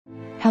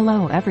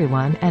Hello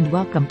everyone and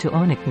welcome to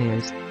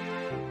OHNICKNEWS.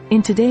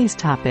 In today's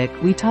topic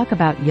we talk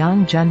about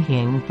Yong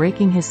Junhyung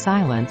breaking his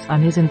silence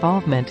on his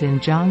involvement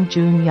in Jong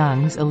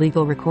Joon's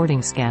illegal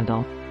recording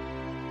scandal.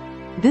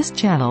 This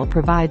channel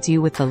provides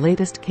you with the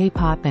latest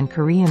K-pop and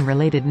Korean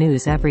related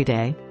news every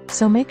day,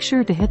 so make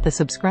sure to hit the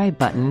subscribe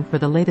button for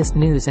the latest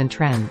news and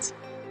trends.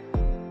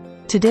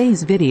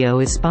 Today's video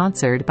is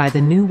sponsored by the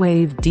new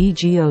wave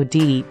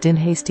DGOD Din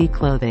Hasty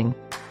Clothing.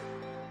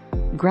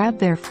 Grab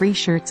their free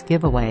shirts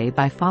giveaway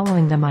by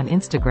following them on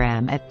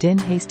Instagram at Din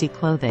Hasty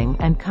Clothing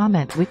and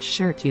comment which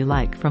shirt you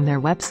like from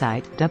their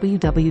website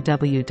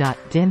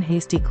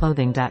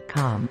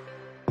www.dinhastyclothing.com.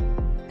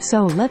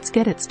 So let's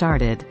get it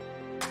started.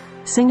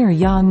 Singer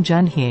Yong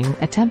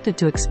Junhyung attempted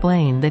to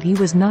explain that he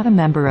was not a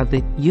member of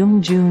the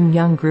Jong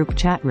Joon group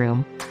chat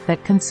room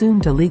that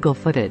consumed illegal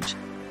footage.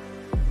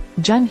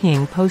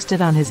 Junhyung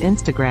posted on his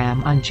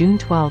Instagram on June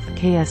 12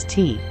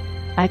 KST.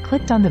 I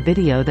clicked on the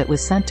video that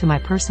was sent to my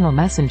personal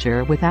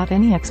messenger without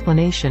any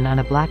explanation on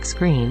a black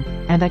screen,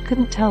 and I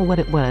couldn't tell what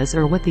it was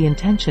or what the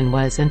intention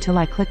was until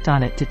I clicked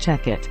on it to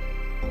check it.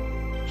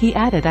 He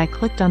added, I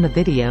clicked on the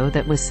video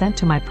that was sent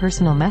to my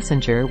personal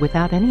messenger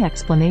without any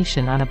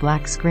explanation on a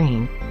black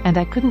screen, and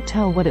I couldn't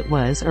tell what it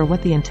was or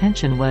what the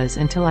intention was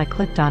until I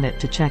clicked on it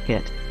to check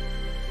it.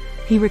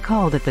 He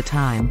recalled at the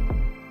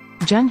time.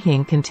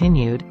 Junhyung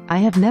continued, I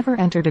have never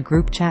entered a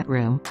group chat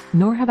room,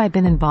 nor have I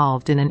been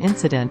involved in an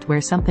incident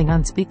where something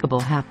unspeakable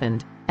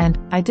happened, and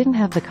I didn't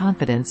have the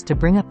confidence to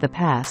bring up the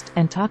past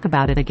and talk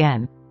about it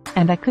again,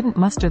 and I couldn't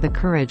muster the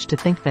courage to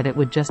think that it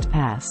would just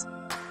pass.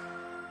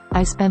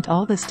 I spent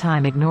all this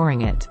time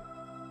ignoring it.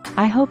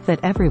 I hope that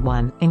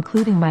everyone,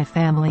 including my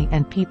family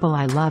and people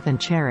I love and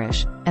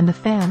cherish, and the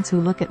fans who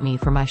look at me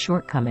for my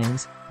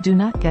shortcomings, do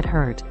not get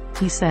hurt,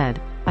 he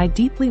said. I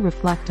deeply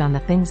reflect on the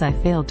things I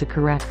failed to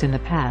correct in the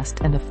past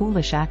and the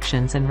foolish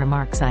actions and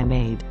remarks I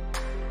made.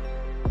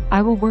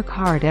 I will work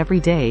hard every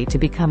day to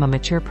become a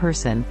mature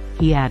person,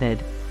 he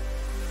added.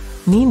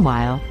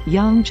 Meanwhile,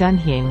 Yong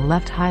Junhyung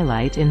left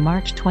Highlight in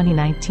March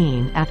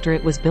 2019 after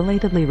it was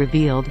belatedly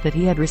revealed that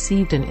he had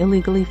received an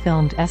illegally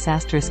filmed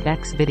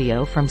S*X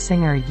video from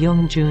singer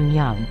Jong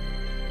Joon.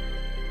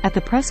 At the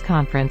press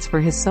conference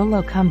for his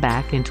solo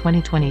comeback in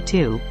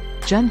 2022,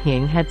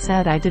 Junhyung had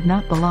said, I did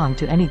not belong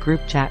to any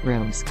group chat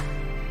rooms.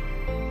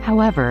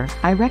 However,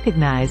 I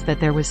recognize that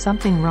there was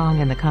something wrong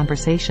in the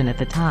conversation at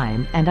the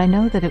time, and I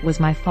know that it was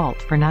my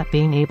fault for not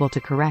being able to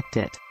correct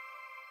it.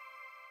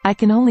 I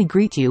can only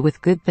greet you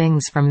with good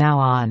things from now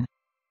on.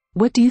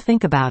 What do you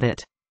think about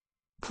it?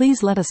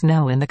 Please let us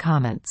know in the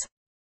comments.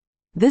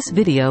 This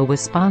video was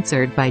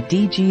sponsored by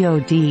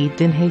DGOD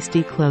Din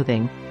Hasty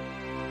Clothing.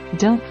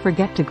 Don't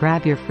forget to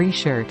grab your free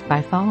shirt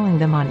by following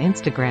them on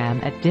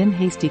Instagram at Din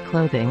Hasty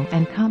Clothing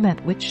and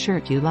comment which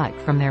shirt you like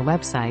from their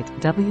website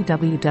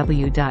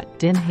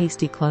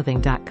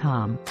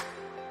www.dinhastyclothing.com.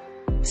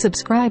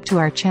 Subscribe to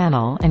our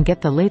channel and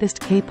get the latest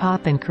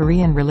K-pop and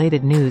Korean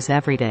related news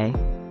every day.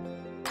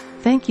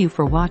 Thank you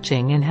for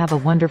watching and have a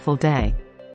wonderful day.